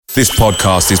This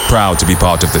podcast is proud to be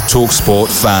part of the TalkSport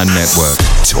Fan Network.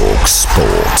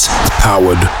 TalkSport.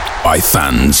 Powered by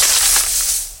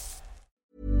fans.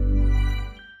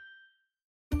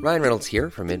 Ryan Reynolds here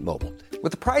from Mint Mobile.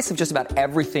 With the price of just about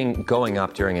everything going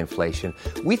up during inflation,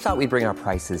 we thought we'd bring our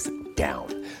prices down.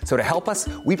 So to help us,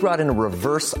 we brought in a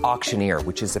reverse auctioneer,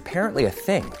 which is apparently a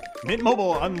thing. Mint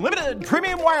Mobile Unlimited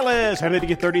Premium Wireless. How to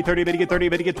get 30, 30, bit to get 30,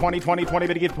 bit to get 20, 20, 20,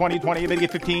 bit to get 20, 20, bit to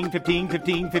get 15, 15,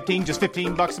 15, 15, just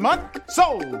 $15 a month?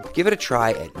 Sold! Give it a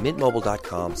try at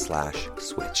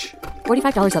mintmobile.com/switch.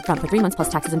 $45 up front for 3 months plus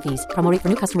taxes and fees. Promo rate for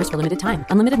new customers for limited time.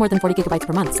 Unlimited more than 40 gigabytes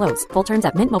per month. Slows full terms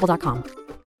at mintmobile.com.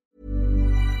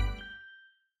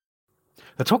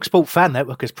 The TalkSport Fan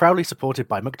Network is proudly supported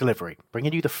by McDelivery,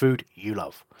 bringing you the food you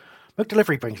love.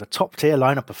 McDelivery brings a top-tier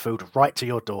lineup of food right to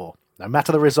your door. No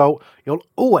matter the result, you'll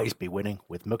always be winning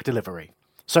with McDelivery.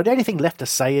 So the only thing left to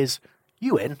say is,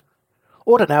 you in?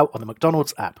 Order now on the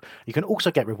McDonald's app. You can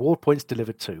also get reward points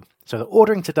delivered too, so that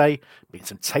ordering today means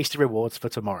some tasty rewards for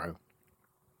tomorrow.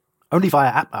 Only via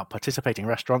app at participating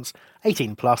restaurants,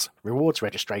 18 plus, rewards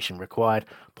registration required,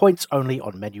 points only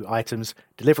on menu items,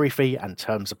 delivery fee and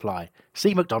terms apply.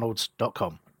 See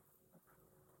mcdonalds.com.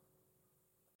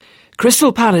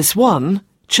 Crystal Palace 1,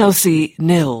 Chelsea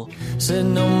 0. Said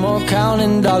no more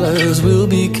counting dollars, we'll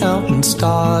be counting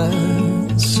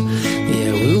stars.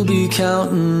 Yeah, we'll be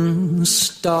counting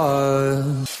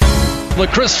stars. The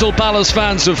Crystal Palace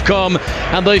fans have come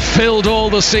and they've filled all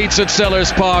the seats at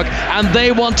Selhurst Park, and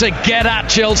they want to get at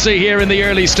Chelsea here in the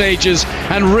early stages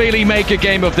and really make a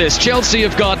game of this. Chelsea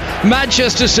have got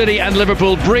Manchester City and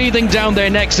Liverpool breathing down their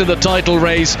necks in the title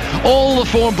race. All the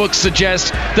form books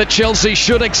suggest that Chelsea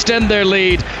should extend their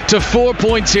lead to 4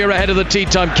 points here ahead of the tea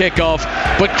time kickoff.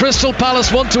 But Crystal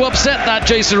Palace want to upset that,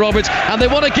 Jason Roberts, and they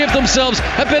want to give themselves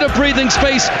a bit of breathing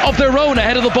space of their own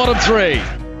ahead of the bottom three.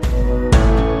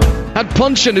 And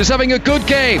Punchin, who's having a good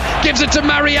game, gives it to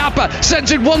Mariappa,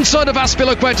 sends it one side of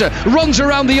Azpilicueta, runs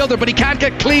around the other, but he can't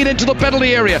get clean into the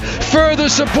penalty area. Further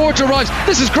support arrives.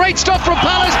 This is great stuff from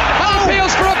Palace, and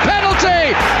appeals for a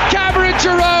penalty. Cameron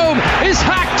Jerome is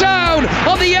hacked down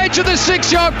on the edge of the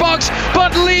 6-yard box,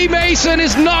 but Lee Mason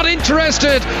is not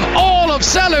interested. All of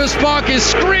Selhurst Park is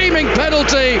screaming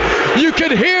penalty. You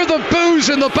can hear the boos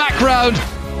in the background.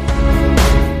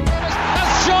 As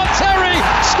John Terry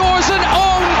scores an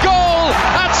own goal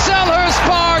at Selhurst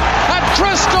Park, and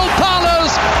Crystal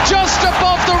Palace, just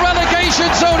above the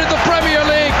relegation zone in the Premier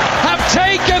League, have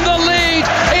taken the lead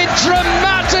in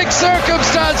dramatic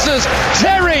circumstances.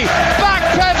 Terry,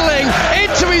 backpedaling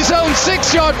into his own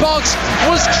 6-yard box,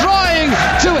 was trying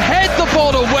to head the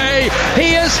ball away.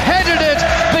 He has headed it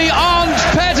beyond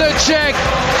Petr Cech,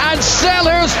 and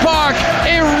Selhurst Park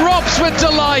erupts with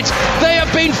delight. They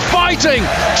have been fighting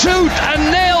tooth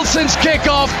and nail since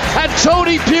kickoff, and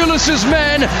Tony Pulis's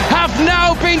men have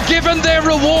now been given their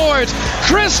reward.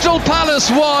 Crystal Palace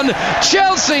 1,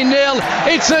 Chelsea 0.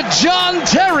 It's a John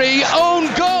Terry own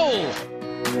goal.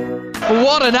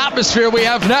 What an atmosphere we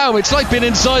have now. It's like being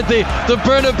inside the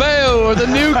Bernabeu or the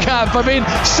Nou Camp. I mean,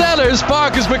 Selhurst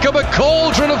Park has become a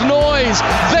cauldron of noise.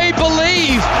 They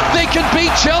believe they can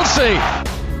beat Chelsea.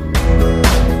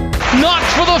 Not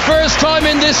for the first time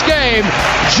in this game,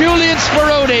 Julian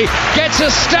Speroni gets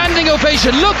a standing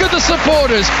ovation. Look at the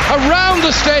supporters around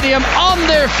the stadium on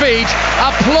their feet,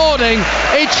 applauding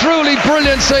a truly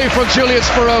brilliant save from Julian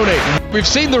Speroni. We've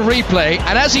seen the replay,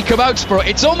 and as he comes out,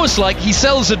 it's almost like he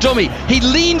sells a dummy. He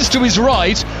leans to his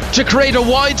right to create a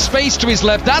wide space to his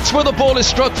left. That's where the ball is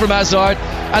struck from Hazard,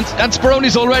 and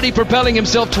Speroni's already propelling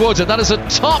himself towards it. That is a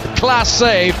top-class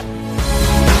save.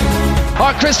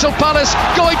 Are Crystal Palace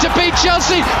going to beat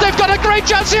Chelsea? They've got a great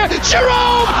chance here.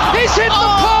 Jerome! He's hit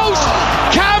the post!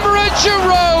 Cameron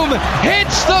Jerome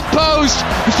hits the post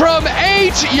from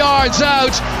 8 yards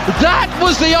out. That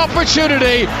was the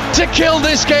opportunity to kill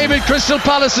this game in Crystal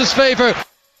Palace's favour.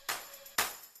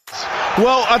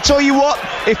 Well, I tell you what,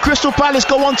 if Crystal Palace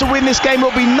go on to win this game,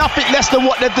 it'll be nothing less than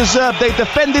what they deserve. They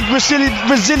defended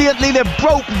resiliently, they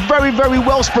broke very, very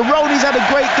well. Speroni's had a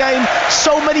great game.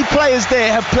 So many players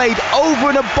there have played over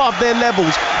and above their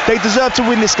levels. They deserve to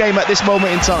win this game at this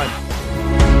moment in time.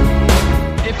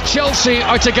 If Chelsea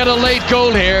are to get a late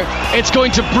goal here, it's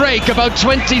going to break about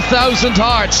 20,000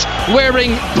 hearts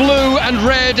wearing blue and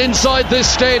red inside this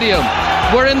stadium.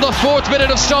 We're in the 4th minute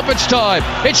of stoppage time.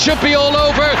 It should be all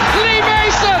over. Lee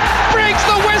Mason brings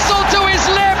the whistle to his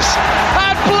lips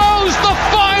and blows the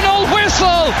final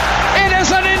whistle. It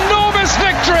is an enormous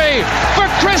victory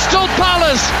for Crystal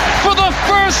Palace. For the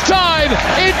first time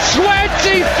in 24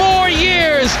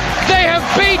 years, they have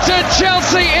beaten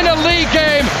Chelsea in a league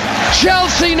game.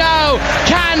 Chelsea now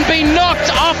can be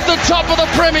knocked off the top of the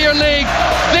Premier League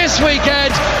this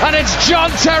weekend, and it's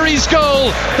John Terry's goal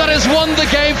that has won the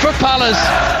game for Palace.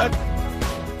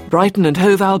 Brighton and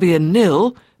Hove Albion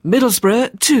 0,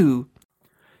 Middlesbrough 2.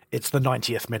 It's the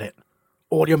 90th minute.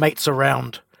 All your mates are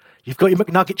round. You've got your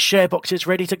McNugget share boxes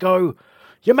ready to go.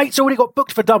 Your mate's already got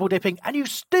booked for double dipping, and you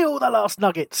steal the last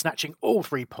nugget, snatching all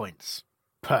 3 points.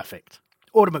 Perfect.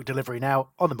 Order McDelivery now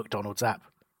on the McDonald's app.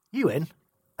 You in?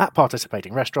 At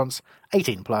participating restaurants,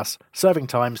 18 plus, serving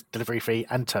times, delivery fee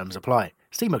and terms apply.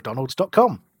 See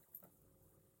mcdonalds.com.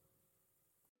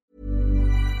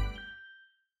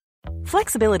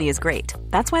 Flexibility is great.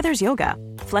 That's why there's yoga.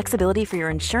 Flexibility for your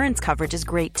insurance coverage is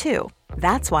great too.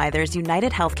 That's why there's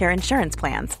United Healthcare Insurance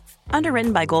Plans.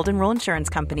 Underwritten by Golden Rule Insurance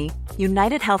Company,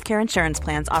 United Healthcare Insurance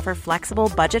Plans offer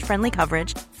flexible, budget-friendly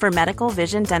coverage for medical,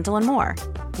 vision, dental, and more.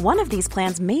 One of these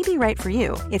plans may be right for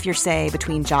you if you're, say,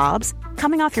 between jobs,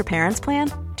 coming off your parents'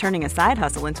 plan, turning a side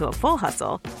hustle into a full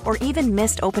hustle, or even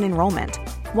missed open enrollment.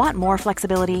 Want more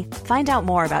flexibility? Find out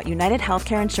more about United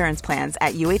Healthcare Insurance Plans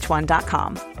at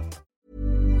uh1.com.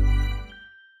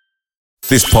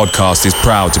 This podcast is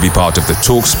proud to be part of the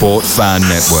TalkSport Fan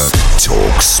Network.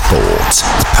 TalkSport.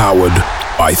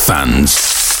 Powered by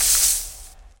fans.